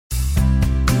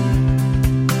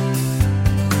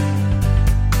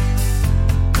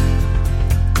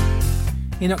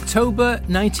In October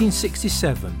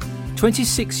 1967,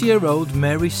 26-year-old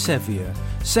Mary Sevier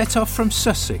set off from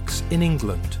Sussex in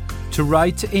England to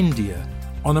ride to India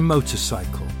on a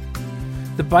motorcycle.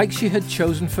 The bike she had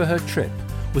chosen for her trip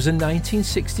was a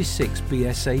 1966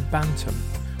 BSA Bantam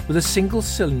with a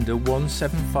single-cylinder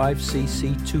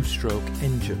 175cc two-stroke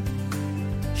engine.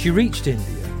 She reached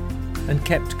India and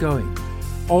kept going,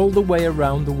 all the way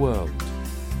around the world.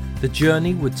 The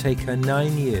journey would take her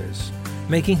 9 years,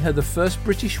 making her the first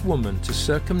British woman to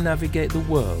circumnavigate the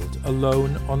world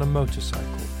alone on a motorcycle.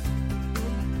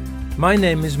 My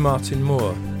name is Martin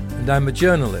Moore, and I'm a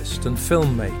journalist and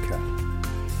filmmaker.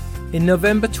 In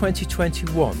November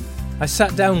 2021, I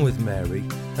sat down with Mary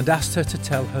and asked her to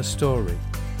tell her story.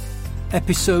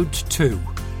 Episode 2: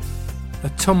 A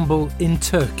Tumble in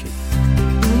Turkey.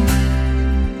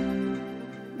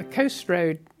 The coast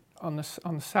road on the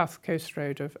south coast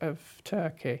road of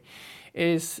Turkey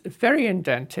is very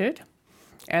indented,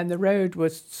 and the road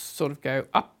would sort of go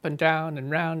up and down and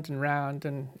round,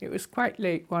 and it was quite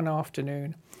late one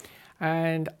afternoon,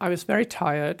 and I was very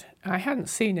tired. I hadn't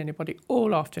seen anybody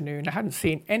all afternoon. I hadn't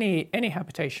seen any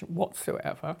habitation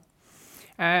whatsoever,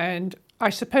 and I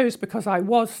suppose because I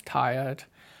was tired,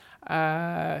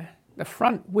 the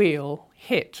front wheel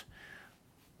hit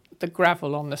the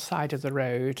gravel on the side of the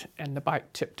road and the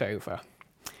bike tipped over.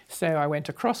 So I went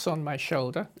across on my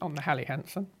shoulder on the Hallie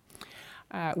Hansen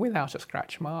without a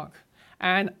scratch mark.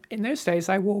 And in those days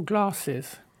I wore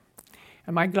glasses,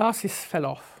 and my glasses fell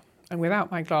off, and without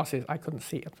my glasses I couldn't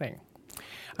see a thing.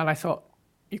 And I thought,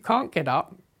 you can't get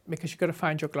up because you've got to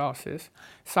find your glasses.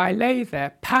 So I lay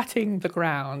there patting the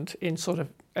ground in sort of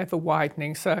ever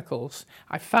widening circles.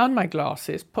 I found my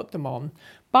glasses, put them on,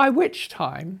 by which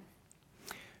time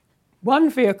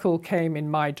one vehicle came in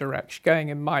my direction, going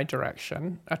in my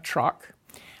direction, a truck,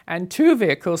 and two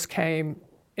vehicles came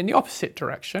in the opposite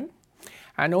direction,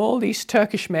 and all these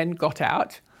Turkish men got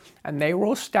out, and they were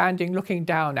all standing looking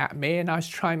down at me, and I was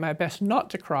trying my best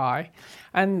not to cry,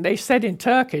 and they said in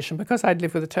Turkish, and because I'd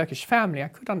lived with a Turkish family, I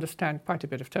could understand quite a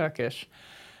bit of Turkish.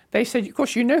 They said, of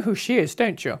course, you know who she is,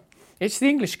 don't you? It's the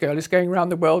English girl who's going around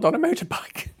the world on a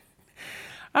motorbike.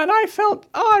 And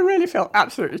I really felt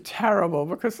absolutely terrible,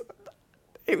 because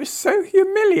it was so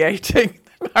humiliating.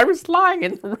 I was lying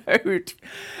in the road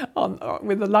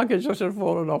with the luggage that had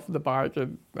fallen off the bike,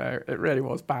 and it really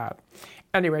was bad.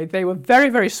 Anyway, they were very,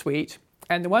 very sweet,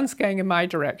 and the ones going in my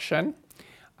direction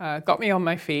got me on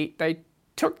my feet. They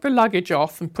took the luggage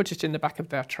off and put it in the back of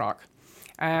their truck,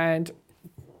 and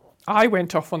I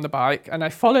went off on the bike, and I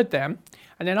followed them,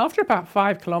 and then after about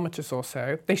 5 kilometres or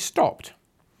so, they stopped.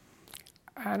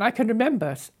 And I can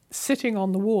remember sitting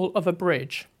on the wall of a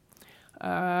bridge,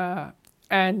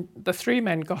 and the three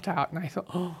men got out, and I thought,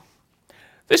 oh,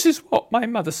 this is what my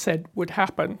mother said would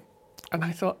happen. And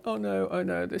I thought, oh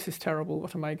no, this is terrible.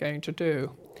 What am I going to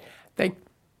do? They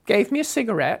gave me a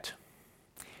cigarette.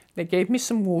 They gave me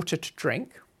some water to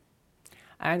drink.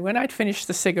 And when I'd finished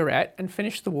the cigarette and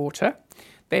finished the water,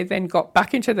 they then got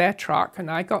back into their truck,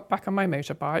 and I got back on my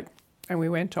motorbike, and we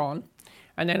went on.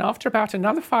 And then after about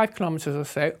another 5 kilometres or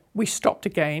so, we stopped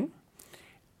again.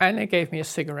 And they gave me a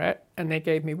cigarette, and they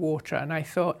gave me water. And I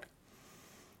thought,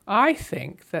 I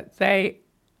think that they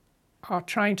are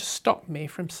trying to stop me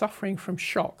from suffering from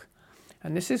shock.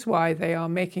 And this is why they are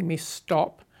making me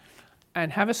stop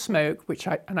and have a smoke,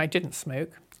 and I didn't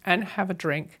smoke, and have a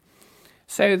drink,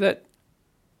 so that,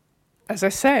 as I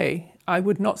say, I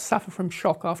would not suffer from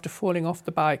shock after falling off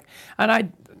the bike.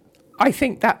 And I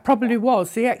think that probably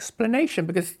was the explanation,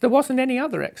 because there wasn't any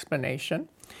other explanation.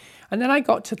 And then I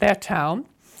got to their town,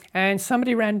 and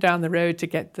somebody ran down the road to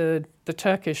get the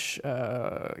Turkish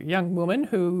young woman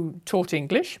who taught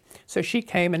English. So she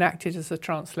came and acted as a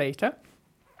translator,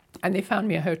 and they found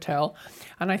me a hotel.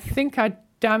 And I think I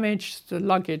damaged the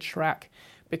luggage rack,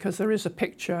 because there is a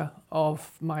picture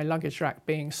of my luggage rack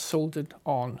being soldered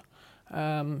on.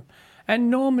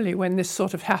 And normally when this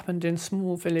sort of happened in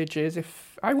small villages,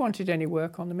 if I wanted any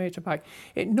work on the motorbike,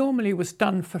 it normally was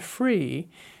done for free,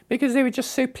 because they were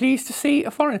just so pleased to see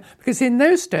a foreigner. Because in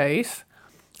those days,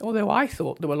 although I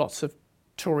thought there were lots of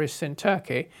tourists in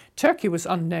Turkey, Turkey was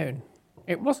unknown.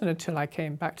 It wasn't until I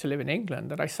came back to live in England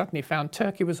that I suddenly found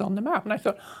Turkey was on the map. And I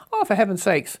thought, oh, for heaven's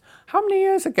sakes, how many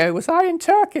years ago was I in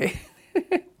Turkey?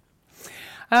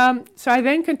 So I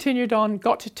then continued on,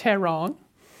 got to Tehran,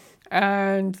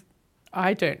 and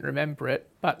I don't remember it,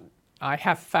 but I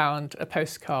have found a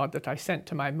postcard that I sent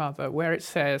to my mother where it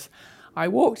says, I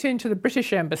walked into the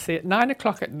British Embassy at 9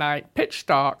 o'clock at night, pitch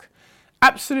dark,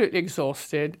 absolutely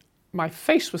exhausted. My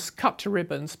face was cut to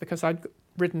ribbons because I'd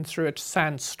ridden through a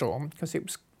sandstorm, because it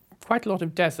was quite a lot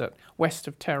of desert west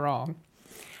of Tehran.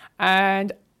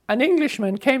 And an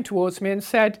Englishman came towards me and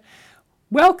said,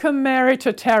 "Welcome, Mary,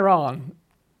 to Tehran."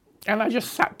 And I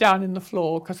just sat down in the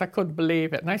floor because I couldn't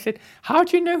believe it. And I said, "How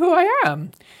do you know who I am?"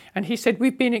 And he said,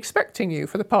 "We've been expecting you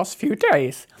for the past few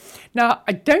days." Now,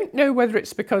 I don't know whether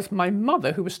it's because my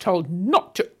mother, who was told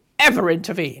not to ever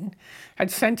intervene,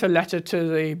 had sent a letter to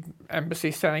the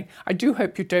embassy saying, "I do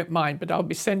hope you don't mind, but I'll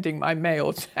be sending my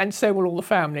mails, and so will all the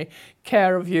family,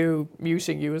 care of you,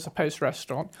 using you as a post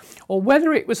restaurant," or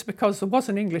whether it was because there was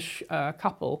an English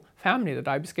family that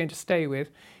I was going to stay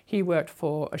with. He worked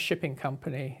for a shipping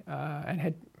company and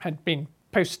had been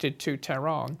posted to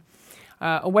Tehran.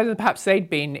 Or whether perhaps they'd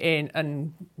been in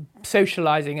and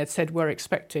socialising had said, "We're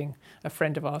expecting a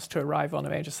friend of ours to arrive on a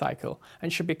motorcycle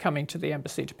and should be coming to the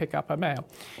embassy to pick up her mail."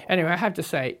 Anyway, I have to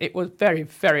say, it was very,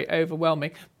 very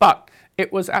overwhelming, but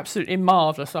it was absolutely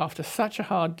marvellous after such a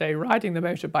hard day riding the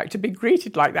motorbike to be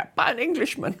greeted like that by an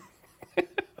Englishman.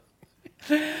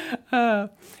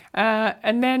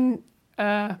 And then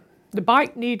the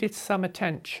bike needed some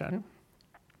attention.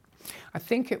 I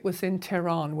think it was in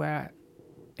Tehran where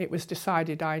it was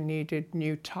decided I needed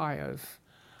new tyres.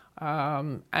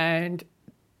 And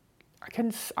I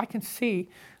can see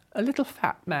a little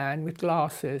fat man with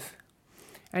glasses.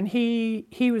 And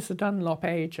he was a Dunlop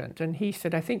agent, and he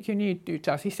said, "I think you need new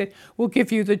tyres." He said, we'll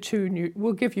give you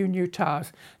new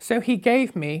tyres. So he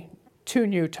gave me 2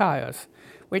 new tyres,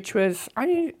 which was,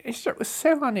 it was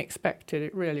so unexpected,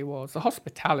 it really was. The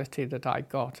hospitality that I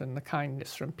got and the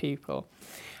kindness from people.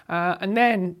 And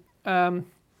then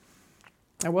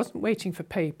I wasn't waiting for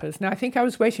papers. Now, I think I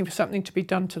was waiting for something to be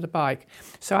done to the bike.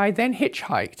 So I then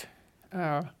hitchhiked,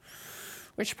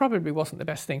 which probably wasn't the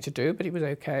best thing to do, but it was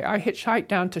okay. I hitchhiked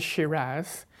down to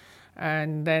Shiraz,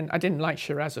 and then I didn't like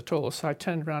Shiraz at all, so I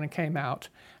turned around and came out.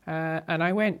 And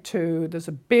I went to, there's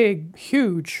a big,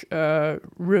 huge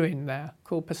ruin there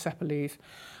called Persepolis.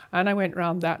 And I went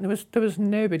around that, and there was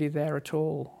nobody there at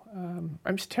all.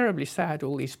 I was terribly sad,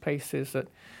 all these places that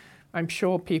I'm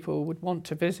sure people would want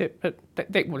to visit, but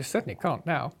they certainly can't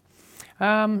now.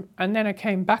 And then I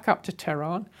came back up to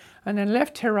Tehran, and then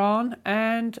left Tehran,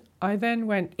 and I then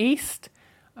went east.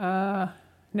 No,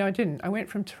 I didn't. I went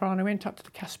from Tehran, I went up to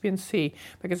the Caspian Sea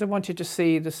because I wanted to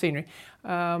see the scenery.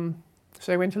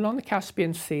 So I went along the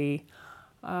Caspian Sea,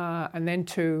 and then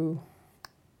to,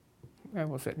 where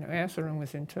was it? No, Erzurum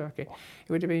was in Turkey. It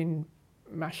would have been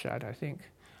Mashhad, I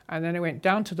think. And then I went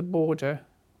down to the border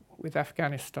with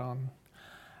Afghanistan,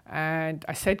 and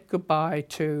I said goodbye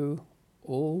to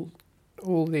all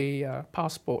the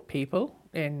passport people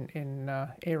in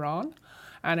Iran,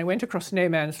 and I went across no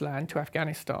man's land to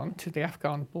Afghanistan, to the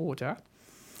Afghan border,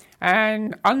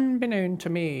 and unbeknown to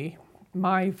me,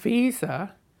 my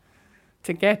visa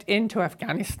to get into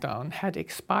Afghanistan had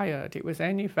expired. It was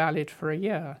only valid for a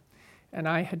year, and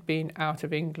I had been out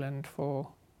of England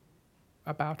for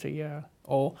about a year,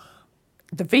 or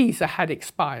the visa had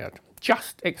expired,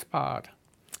 just expired.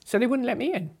 So they wouldn't let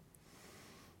me in.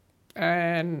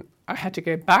 And I had to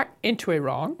go back into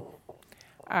Iran.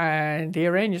 And the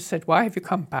Iranians said, "Why have you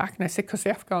come back?" And I said, "Because the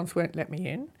Afghans won't let me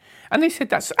in." And they said,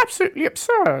 "That's absolutely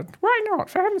absurd. Why not,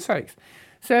 for heaven's sakes?"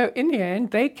 So in the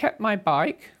end, they kept my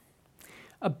bike.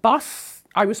 A bus,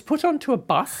 I was put onto a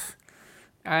bus,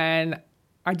 and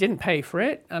I didn't pay for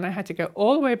it. And I had to go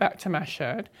all the way back to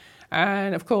Mashhad.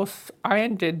 And of course, I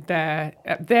ended there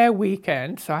at their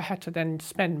weekend, so I had to then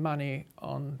spend money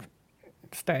on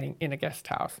staying in a guest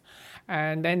house.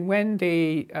 And then when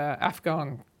the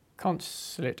Afghan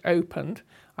consulate opened,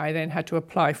 I then had to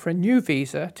apply for a new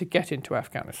visa to get into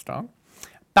Afghanistan.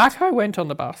 Back I went on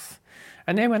the bus.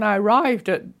 And then when I arrived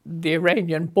at the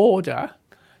Iranian border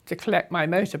to collect my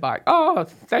motorbike,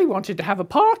 they wanted to have a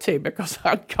party because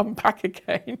I'd come back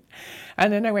again.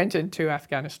 And then I went into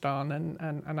Afghanistan, and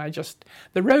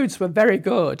the roads were very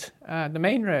good. The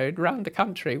main road around the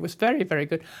country was very, very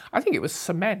good. I think it was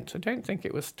cement. I don't think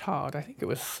it was tarred. I think it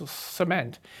was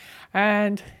cement.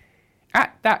 And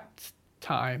at that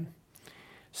time,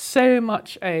 so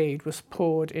much aid was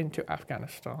poured into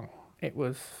Afghanistan. It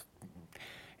was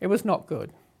not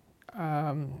good.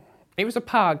 It was a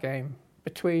power game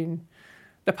between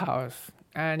the powers,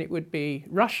 and it would be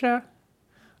Russia,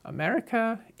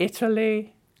 America,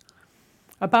 Italy.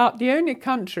 About the only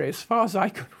country, as far as I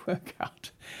could work out,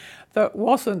 that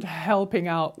wasn't helping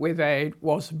out with aid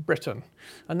was Britain.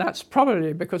 And that's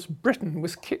probably because Britain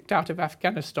was kicked out of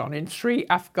Afghanistan in 3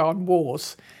 Afghan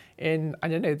wars in, the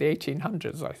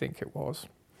 1800s, I think it was.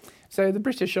 So the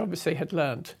British obviously had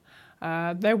learnt.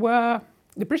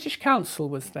 The British Council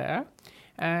was there,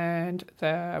 and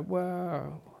there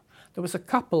was a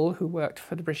couple who worked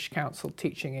for the British Council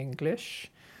teaching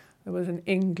English. There was an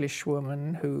English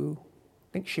woman who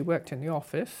think she worked in the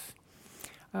office.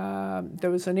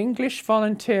 There was an English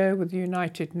volunteer with the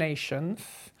United Nations.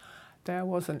 There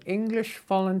was an English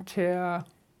volunteer,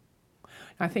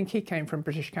 I think he came from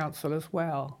British Council as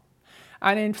well.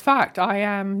 And in fact, I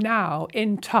am now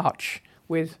in touch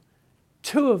with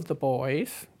two of the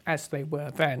boys, as they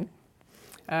were then,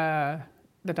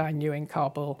 that I knew in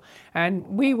Kabul. And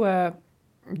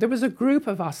there was a group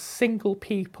of us single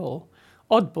people,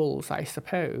 oddballs, I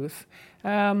suppose.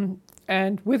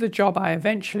 And with the job I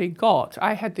eventually got,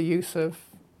 I had the use of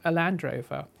a Land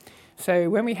Rover. So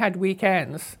when we had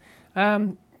weekends,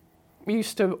 we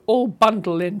used to all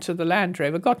bundle into the Land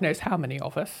Rover, God knows how many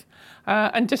of us,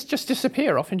 and just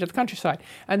disappear off into the countryside.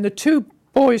 And the two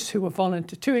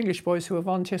English boys who were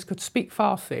volunteers could speak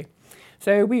Farsi.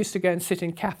 So we used to go and sit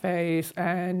in cafes,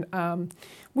 and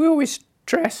we always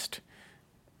dressed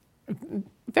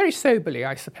very soberly,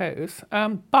 I suppose.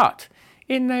 But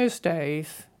in those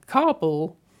days,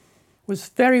 Kabul was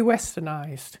very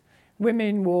westernized.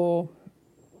 Women wore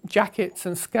jackets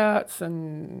and skirts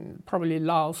and probably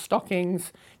lal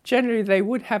stockings. Generally, they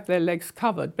would have their legs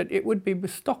covered, but it would be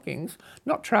with stockings,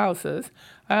 not trousers.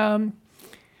 The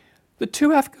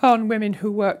two Afghan women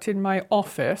who worked in my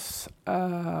office,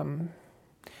 one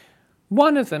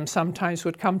of them sometimes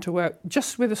would come to work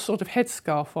just with a sort of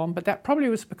headscarf on, but that probably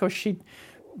was because she'd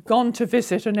gone to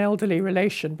visit an elderly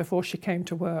relation before she came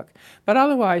to work. But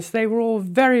otherwise, they were all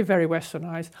very, very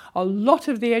westernized. A lot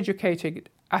of the educated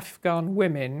Afghan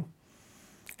women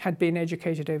had been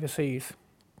educated overseas,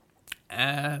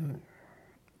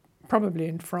 probably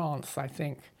in France, I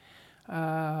think.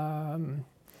 And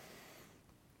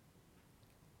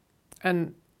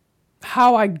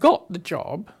how I got the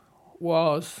job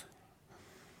was,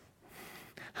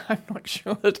 I'm not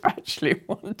sure that I actually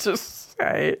want to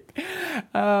say it.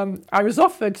 I was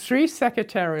offered 3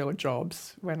 secretarial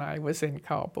jobs when I was in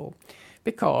Kabul,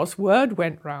 because word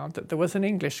went round that there was an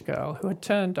English girl who had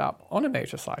turned up on a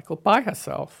motorcycle by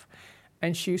herself,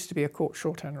 and she used to be a court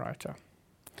shorthand writer.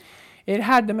 It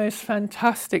had the most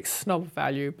fantastic snob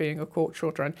value, being a court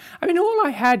shorthand. I mean, all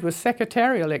I had was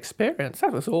secretarial experience,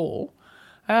 that was all.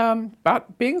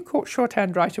 But being a court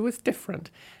shorthand writer was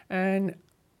different. And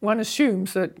one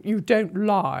assumes that you don't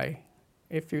lie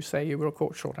if you say you were a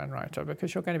court shorthand writer,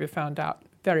 because you're going to be found out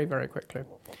very, very quickly.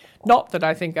 Not that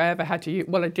I think I ever had to use,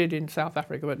 well, I did in South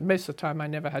Africa, but most of the time I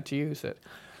never had to use it.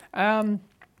 And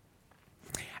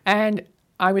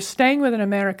I was staying with an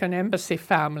American embassy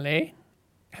family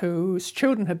whose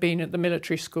children had been at the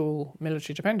military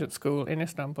dependent school in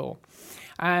Istanbul.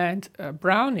 And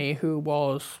Brownie, who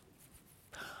was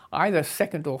either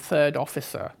second or third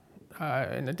officer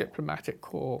in the diplomatic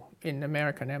corps in the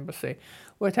American embassy,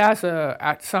 was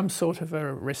at some sort of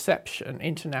a reception,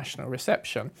 international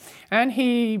reception, and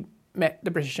he met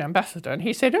the British ambassador, and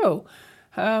he said,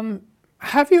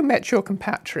 have you met your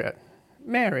compatriot,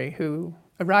 Mary, who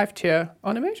arrived here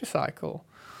on a motorcycle?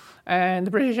 And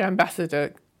the British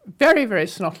ambassador very, very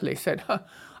snottily said,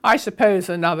 I suppose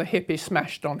another hippie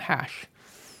smashed on hash.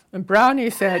 And Brownie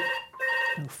said,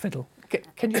 oh, fiddle,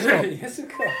 can you stop? Yes,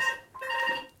 of course.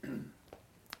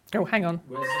 Oh, hang on.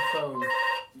 Where's the phone,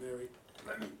 Mary?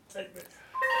 Let me take this.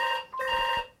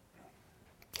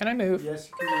 Can I move? Yes,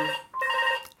 you can move.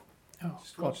 Oh,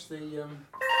 Just watch the...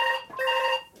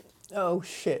 Oh,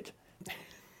 shit.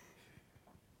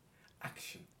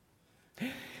 action.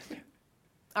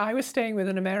 I was staying with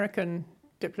an American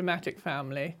diplomatic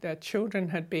family. Their children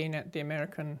had been at the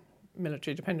American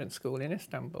military dependent school in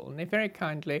Istanbul, and they very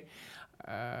kindly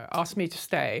asked me to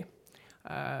stay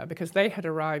because they had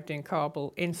arrived in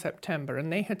Kabul in September,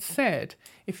 and they had said,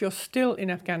 if you're still in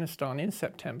Afghanistan in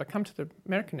September, come to the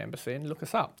American embassy and look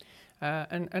us up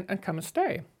and come and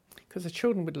stay, because the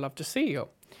children would love to see you.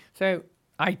 So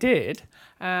I did,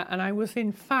 and I was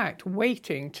in fact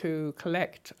waiting to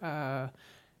collect a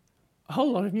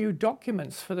whole lot of new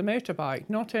documents for the motorbike,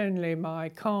 not only my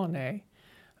carnet,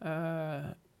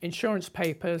 insurance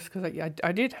papers, because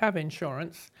I did have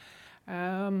insurance.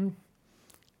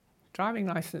 Driving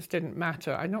license didn't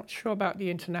matter. I'm not sure about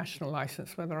the international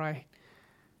license, whether I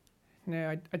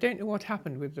don't know what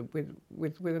happened with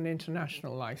an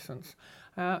international license.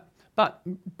 But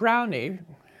Brownie,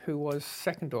 who was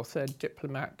second or third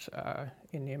diplomat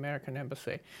in the American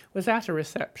embassy, was at a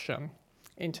reception,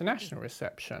 international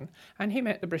reception, and he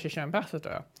met the British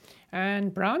ambassador.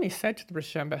 And Brownie said to the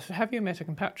British ambassador, have you met a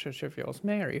compatriot of yours,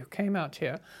 Mary, who came out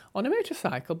here on a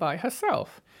motorcycle by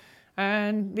herself?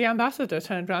 And the ambassador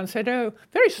turned around and said, oh,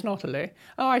 very snottily,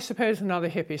 oh, I suppose another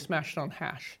hippie smashed on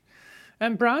hash.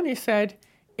 And Brownie said,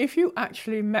 if you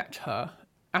actually met her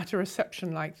at a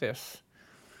reception like this,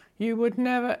 you would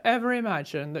never, ever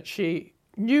imagine that she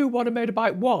knew what a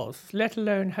motorbike was, let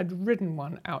alone had ridden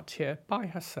one out here by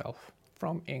herself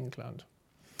from England.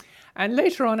 And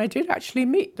later on, I did actually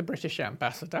meet the British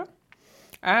ambassador,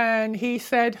 and he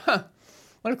said, well,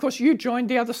 of course, you joined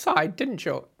the other side, didn't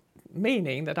you?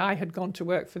 Meaning that I had gone to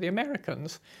work for the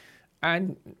Americans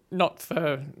and not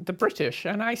for the British.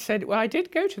 And I said, well, I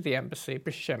did go to the embassy,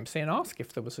 British embassy, and ask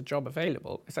if there was a job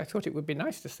available, because I thought it would be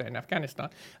nice to stay in Afghanistan.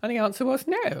 And the answer was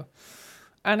no.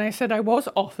 And I said I was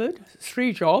offered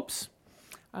 3 jobs.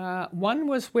 One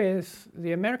was with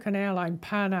the American airline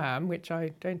Pan Am, which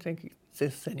I don't think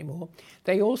exists anymore.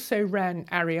 They also ran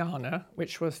Ariana,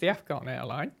 which was the Afghan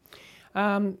airline.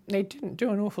 They didn't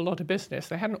do an awful lot of business.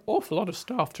 They had an awful lot of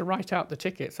staff to write out the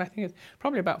tickets. I think it's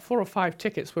probably about 4 or 5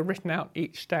 tickets were written out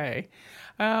each day.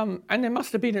 And there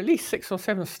must have been at least 6 or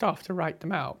 7 staff to write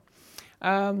them out.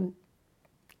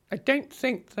 I don't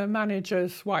think the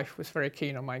manager's wife was very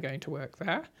keen on my going to work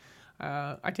there.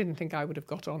 I didn't think I would have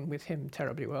got on with him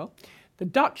terribly well. The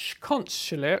Dutch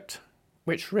consulate,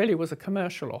 which really was a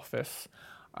commercial office,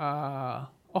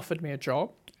 offered me a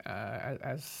job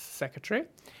as secretary.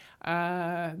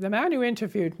 The man who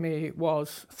interviewed me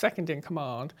was second in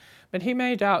command, but he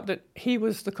made out that he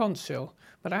was the consul,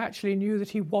 but I actually knew that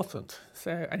he wasn't.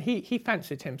 So, and he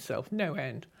fancied himself no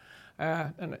end,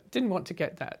 and didn't want to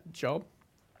get that job.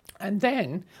 And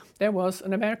then there was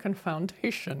an American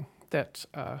foundation that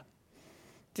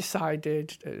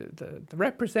decided, the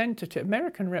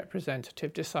American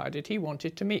representative decided he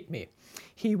wanted to meet me.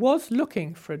 He was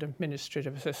looking for an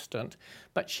administrative assistant,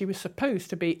 but she was supposed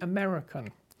to be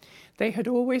American. They had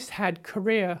always had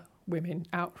career women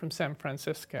out from San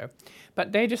Francisco,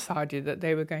 but they decided that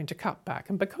they were going to cut back.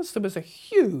 And because there was a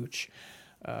huge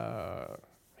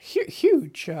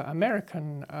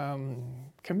American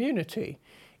community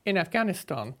in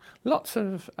Afghanistan, lots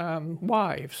of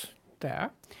wives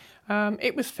there,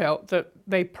 it was felt that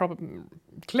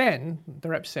Glenn, the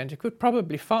representative, could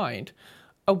probably find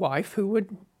a wife who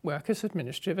would work as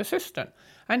administrative assistant.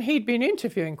 And he'd been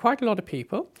interviewing quite a lot of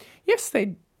people. Yes,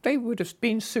 they would have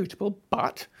been suitable,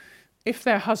 but if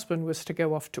their husband was to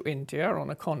go off to India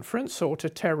on a conference or to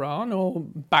Tehran or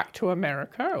back to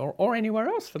America or anywhere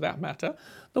else for that matter,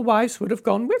 the wives would have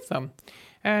gone with them.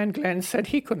 And Glenn said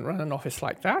he couldn't run an office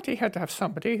like that. He had to have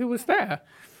somebody who was there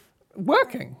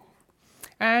working.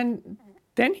 And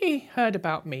then he heard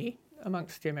about me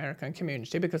amongst the American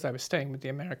community because I was staying with the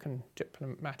American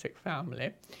diplomatic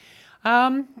family.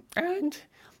 And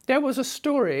there was a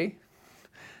story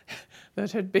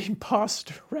that had been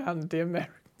passed around the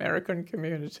American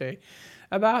community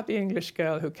about the English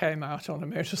girl who came out on a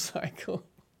motorcycle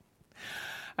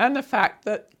and the fact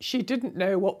that she didn't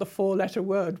know what the 4-letter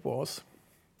word was.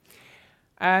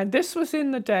 And this was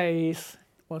in the days,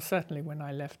 well, certainly when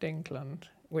I left England,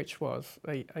 which was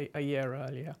a year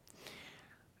earlier.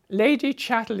 Lady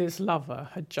Chatterley's Lover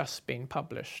had just been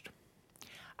published.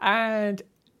 And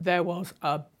there was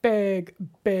a big,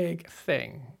 big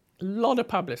thing, a lot of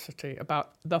publicity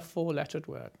about the 4-lettered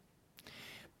word.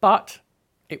 But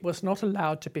it was not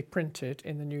allowed to be printed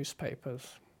in the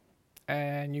newspapers.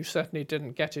 And you certainly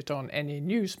didn't get it on any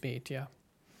news media.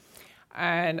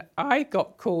 And I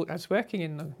got called, I was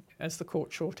working as the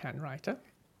court shorthand writer.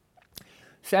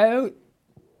 So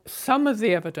some of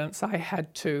the evidence I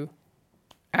had to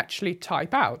actually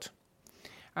type out.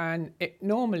 And it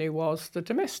normally was the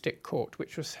domestic court,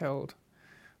 which was held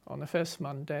on the first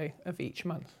Monday of each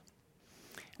month.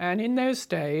 And in those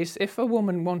days, if a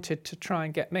woman wanted to try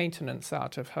and get maintenance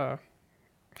out of her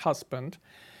husband,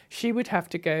 she would have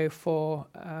to go for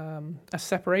a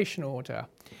separation order.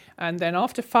 And then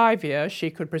after 5 years, she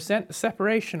could present the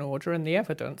separation order and the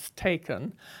evidence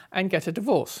taken and get a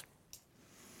divorce.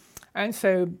 And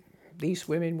so these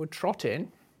women would trot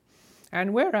in,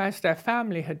 and whereas their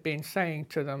family had been saying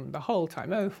to them the whole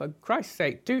time, oh, for Christ's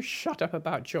sake, do shut up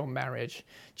about your marriage,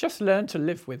 just learn to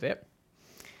live with it,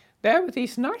 there were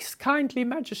these nice, kindly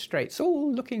magistrates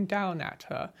all looking down at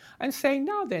her and saying,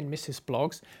 now then, Mrs.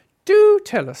 Bloggs, do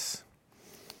tell us,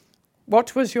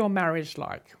 what was your marriage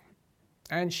like?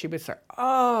 And she would say,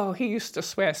 oh, he used to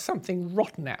swear something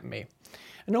rotten at me.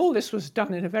 And all this was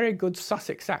done in a very good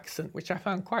Sussex accent, which I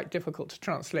found quite difficult to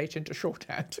translate into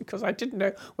shorthand because I didn't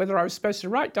know whether I was supposed to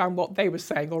write down what they were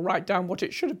saying or write down what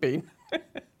it should have been.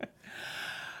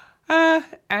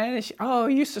 And she, oh,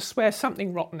 he used to swear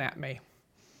something rotten at me.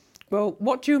 Well,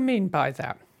 what do you mean by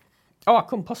that? Oh, I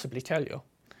couldn't possibly tell you.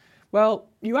 Well,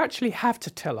 you actually have to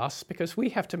tell us because we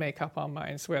have to make up our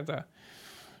minds whether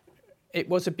it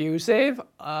was abusive,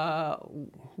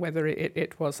 whether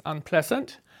it was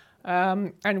unpleasant,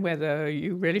 and whether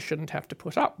you really shouldn't have to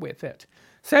put up with it.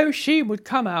 So she would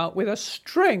come out with a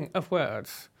string of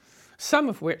words, some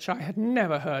of which I had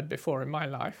never heard before in my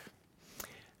life.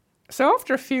 So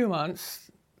after a few months,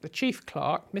 the chief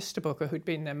clerk, Mr. Booker, who'd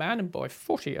been their man and boy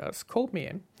for 40 years, called me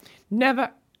in.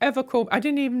 Never, ever called. I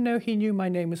didn't even know he knew my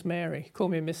name was Mary. He called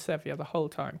me Miss Sevier the whole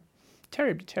time.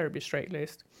 Terribly, terribly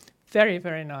straight-laced. Very,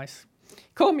 very nice.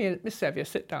 He called me in, Miss Sevier,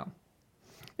 sit down.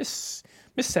 Miss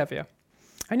Sevier,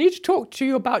 I need to talk to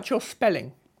you about your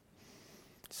spelling.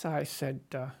 So I said,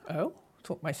 oh, I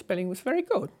thought my spelling was very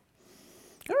good.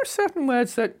 There are certain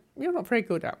words that you're not very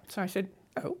good at. So I said,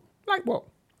 oh, like what?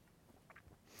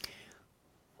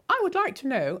 I would like to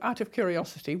know, out of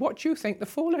curiosity, what you think the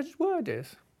four-lettered word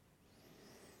is.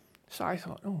 So I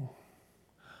thought, oh,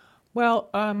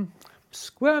 well,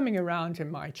 squirming around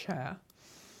in my chair.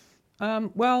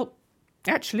 Well,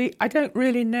 actually, I don't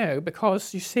really know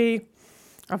because, you see,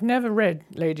 I've never read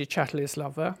Lady Chatterley's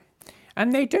Lover,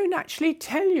 and they don't actually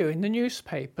tell you in the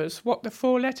newspapers what the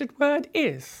four-lettered word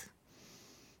is.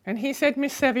 And he said,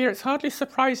 Miss Sevier, it's hardly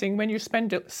surprising when you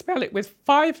spell it with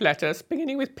 5 letters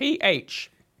beginning with PH.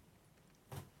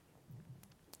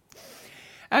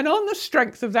 And on the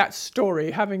strength of that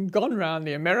story having gone round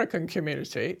the American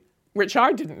community, which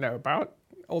I didn't know about,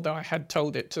 although I had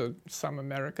told it to some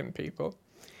American people,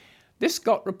 this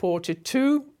got reported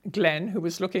to Glenn, who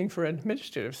was looking for an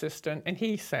administrative assistant, and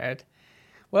he said,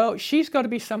 well, she's got to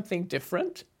be something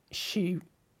different. She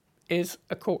is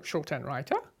a court shorthand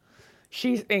writer.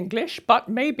 She's English, but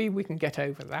maybe we can get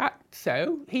over that.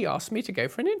 So he asked me to go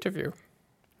for an interview.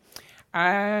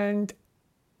 And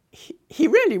he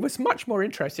really was much more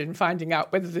interested in finding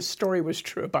out whether this story was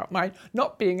true about my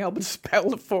not being able to spell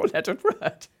the four-lettered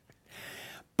word.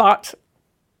 But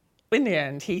in the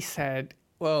end, he said,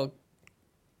 well,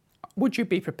 would you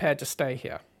be prepared to stay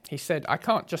here? He said, I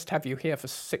can't just have you here for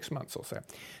 6 months or so.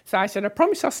 So I said, I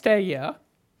promise I'll stay a year,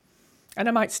 and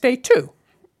I might stay 2.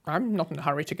 I'm not in a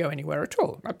hurry to go anywhere at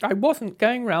all. I wasn't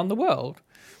going around the world.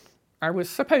 I was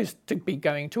supposed to be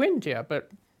going to India,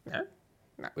 but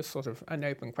that was sort of an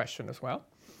open question as well.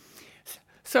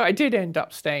 So I did end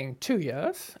up staying 2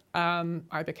 years.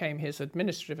 I became his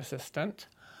administrative assistant.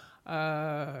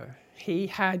 He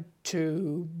had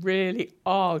to really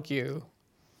argue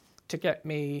to get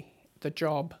me the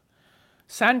job.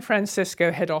 San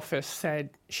Francisco head office said,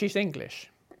 she's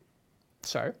English.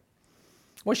 So,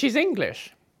 well, she's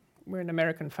English. We're an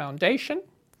American foundation,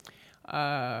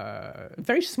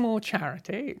 very small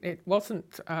charity. It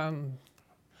wasn't,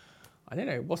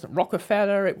 it wasn't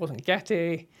Rockefeller, it wasn't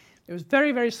Getty. It was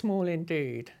very, very small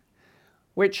indeed,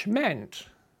 which meant,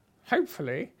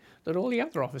 hopefully, that all the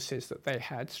other offices that they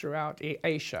had throughout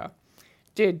Asia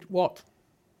did what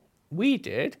we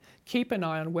did, keep an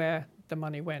eye on where the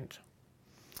money went.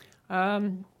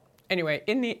 Anyway,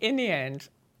 in the end,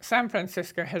 San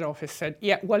Francisco head office said,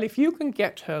 yeah, well, if you can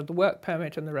get her the work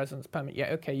permit and the residence permit,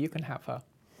 yeah, okay, you can have her.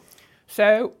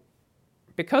 So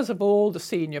because of all the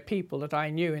senior people that I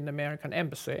knew in the American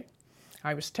embassy,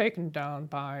 I was taken down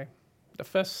by the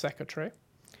first secretary.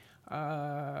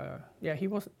 He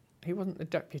wasn't the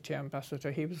deputy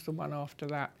ambassador, he was the one after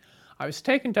that. I was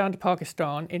taken down to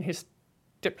Pakistan in his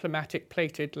diplomatic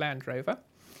plated Land Rover,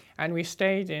 and we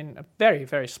stayed in a very,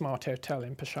 very smart hotel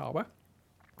in Peshawar.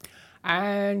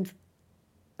 And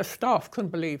the staff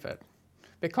couldn't believe it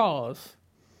because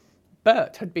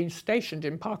Bert had been stationed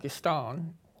in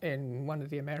Pakistan in one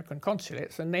of the American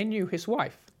consulates, and they knew his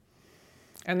wife.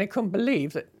 And they couldn't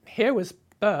believe that here was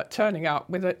Bert turning up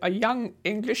with a young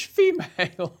English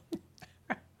female.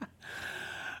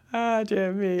 Ah,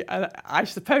 dear me. And I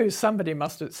suppose somebody in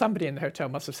the hotel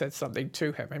must have said something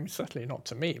to him. I mean, certainly not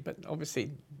to me, but obviously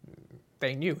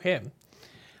they knew him.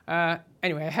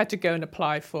 Anyway, I had to go and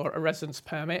apply for a residence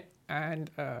permit and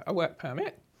a work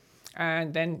permit.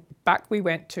 And then back we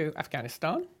went to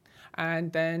Afghanistan.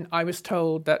 And then I was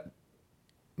told that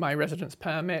my residence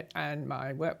permit and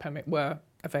my work permit were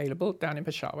available down in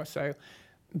Peshawar. So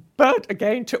Bert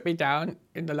again took me down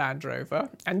in the Land Rover,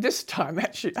 and this time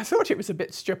actually I thought it was a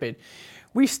bit stupid.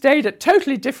 We stayed at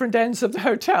totally different ends of the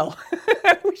hotel,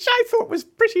 which I thought was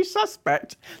pretty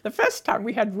suspect. The first time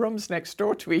we had rooms next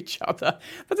door to each other,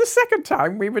 but the second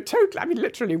time we were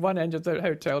literally one end of the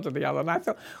hotel to the other, and I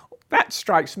thought, that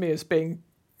strikes me as being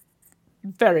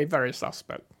very, very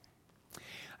suspect.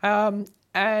 And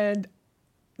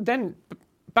then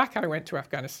back I went to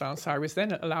Afghanistan, so I was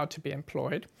then allowed to be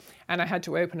employed, and I had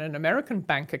to open an American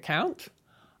bank account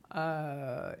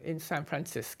in San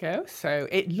Francisco. So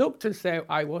it looked as though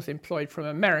I was employed from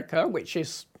America, which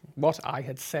is what I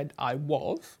had said I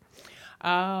was.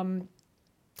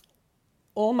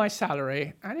 All my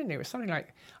salary, I don't know, it was something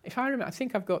like, if I remember, I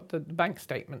think I've got the bank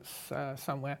statements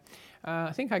somewhere.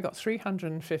 I think I got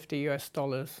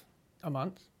 $350 a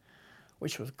month.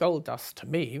 which was gold dust to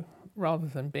me, rather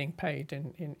than being paid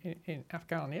in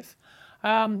Afghanis.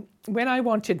 When I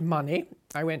wanted money,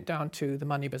 I went down to the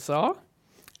money bazaar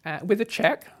with a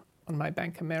check on my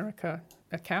Bank America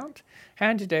account,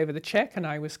 handed over the check, and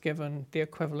I was given the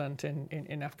equivalent in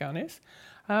Afghanis.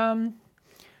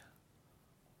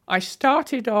 I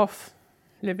started off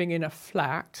living in a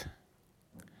flat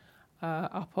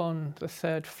up on the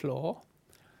 3rd floor,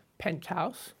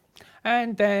 penthouse.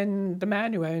 And then the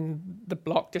man who owned the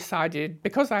block decided,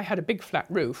 because I had a big flat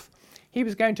roof, he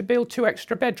was going to build 2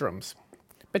 extra bedrooms,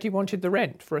 but he wanted the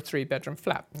rent for a 3-bedroom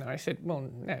flat. And I said, well,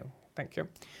 no, thank you.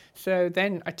 So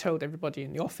then I told everybody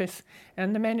in the office,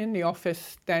 and the men in the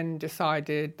office then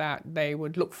decided that they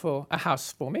would look for a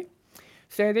house for me.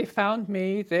 So they found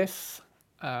me this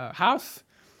house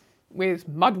with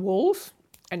mud walls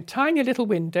and tiny little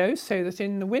windows, so that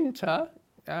in the winter,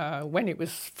 when it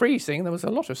was freezing, there was a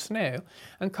lot of snow,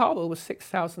 and Kabul was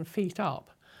 6,000 feet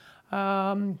up.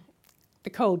 The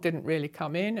cold didn't really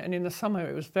come in, and in the summer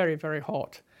it was very, very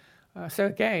hot. So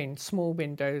again, small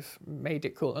windows made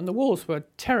it cool, and the walls were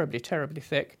terribly, terribly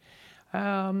thick.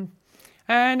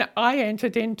 And I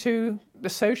entered into the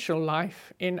social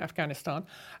life in Afghanistan,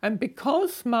 and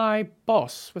because my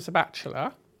boss was a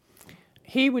bachelor,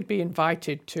 he would be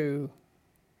invited to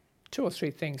 2 or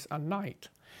 3 things a night,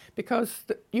 because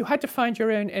you had to find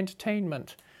your own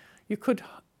entertainment. It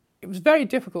was very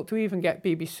difficult to even get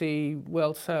BBC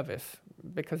World Service,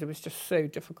 because it was just so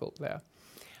difficult there.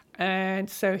 And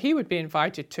so he would be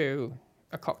invited to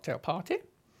a cocktail party,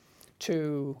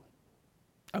 to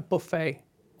a buffet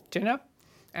dinner,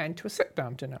 and to a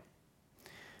sit-down dinner.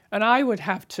 And I would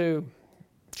have to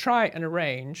try and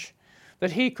arrange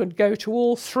that he could go to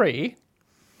all 3.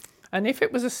 And if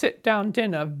it was a sit-down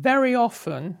dinner, very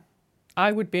often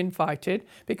I would be invited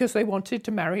because they wanted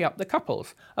to marry up the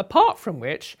couples. Apart from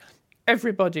which,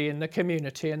 everybody in the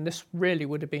community, and this really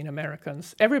would have been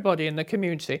Americans, everybody in the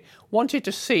community wanted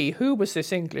to see who was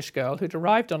this English girl who'd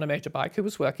arrived on a motorbike who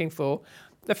was working for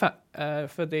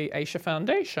the Asia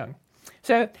Foundation.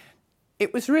 So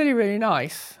it was really, really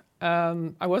nice.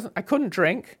 I couldn't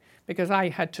drink because I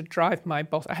had to drive my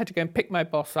boss. I had to go and pick my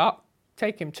boss up,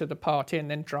 take him to the party, and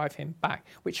then drive him back,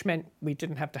 which meant we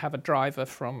didn't have to have a driver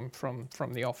from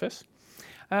the office.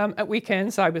 At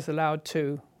weekends, I was allowed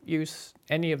to use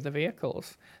any of the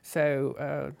vehicles.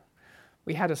 So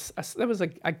we had there was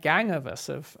a gang of us,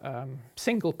 of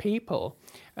single people,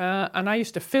 and I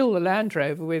used to fill the Land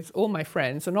Rover with all my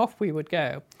friends, and off we would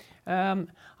go.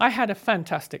 I had a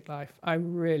fantastic life. I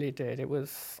really did. It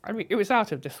was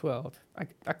out of this world.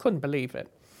 I couldn't believe it.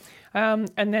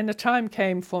 And then the time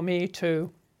came for me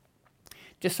to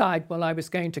decide, well, I was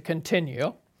going to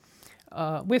continue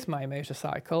with my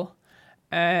motorcycle.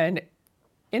 And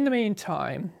in the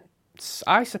meantime,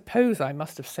 I suppose I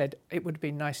must have said it would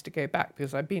be nice to go back,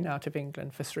 because I'd been out of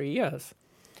England for 3 years.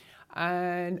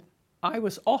 And I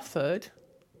was offered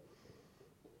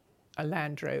a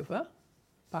Land Rover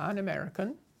by an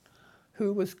American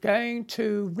who was going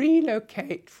to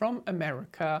relocate from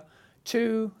America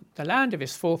to the land of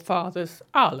his forefathers,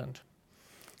 Ireland.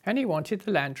 And he wanted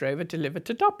the Land Rover delivered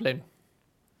to Dublin.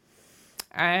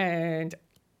 And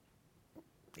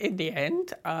in the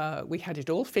end, we had it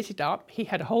all fitted up. He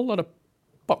had a whole lot of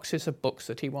boxes of books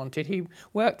that he wanted. He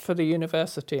worked for the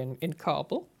university in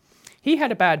Kabul. He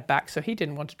had a bad back, so he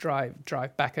didn't want to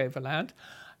drive back overland.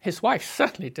 His wife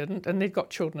certainly didn't, and they'd got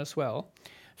children as well.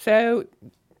 So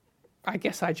I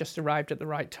guess I just arrived at the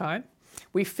right time.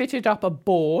 We fitted up a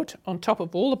board on top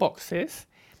of all the boxes,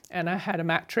 and I had a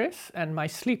mattress and my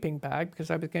sleeping bag,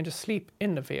 because I was going to sleep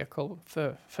in the vehicle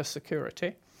for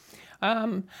security.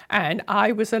 And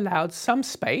I was allowed some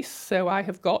space, so I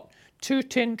have got 2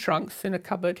 tin trunks in a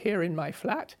cupboard here in my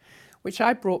flat, which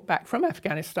I brought back from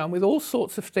Afghanistan with all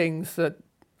sorts of things that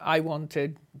I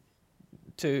wanted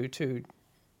to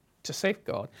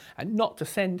safeguard and not to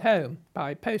send home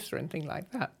by post or anything like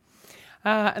that.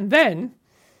 And then,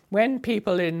 when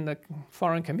people in the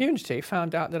foreign community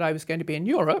found out that I was going to be in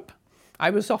Europe, I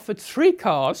was offered 3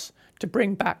 cars to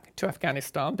bring back to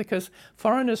Afghanistan, because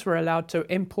foreigners were allowed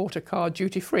to import a car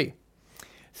duty-free.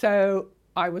 So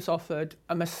I was offered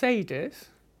a Mercedes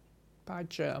by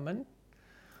German.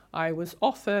 I was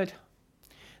offered,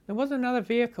 there was another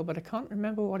vehicle, but I can't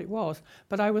remember what it was,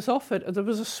 but I was offered, there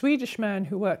was a Swedish man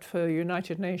who worked for the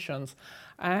United Nations,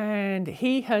 and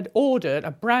he had ordered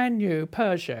a brand new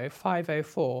Peugeot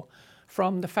 504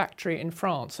 from the factory in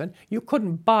France, and you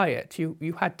couldn't buy it,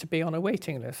 you had to be on a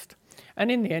waiting list.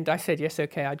 And in the end I said, yes,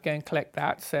 okay, I'd go and collect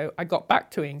that. So I got back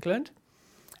to England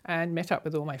and met up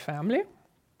with all my family.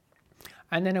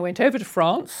 And then I went over to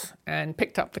France and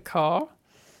picked up the car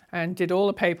and did all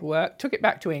the paperwork, took it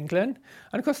back to England.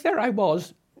 And of course, there I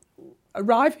was,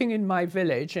 arriving in my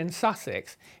village in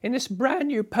Sussex in this brand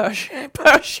new Peugeot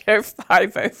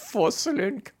 504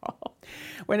 saloon car,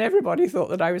 when everybody thought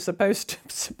that I was supposed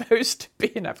to be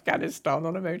in Afghanistan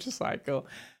on a motorcycle.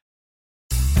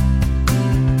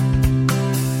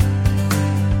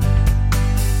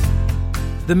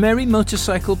 The Merry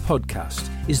Motorcycle Podcast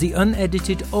is the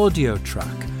unedited audio track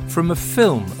from a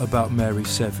film about Mary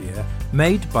Sevier,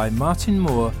 made by Martin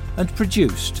Moore and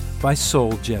produced by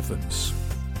Saul Jevons.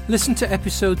 Listen to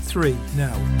episode 3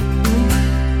 now.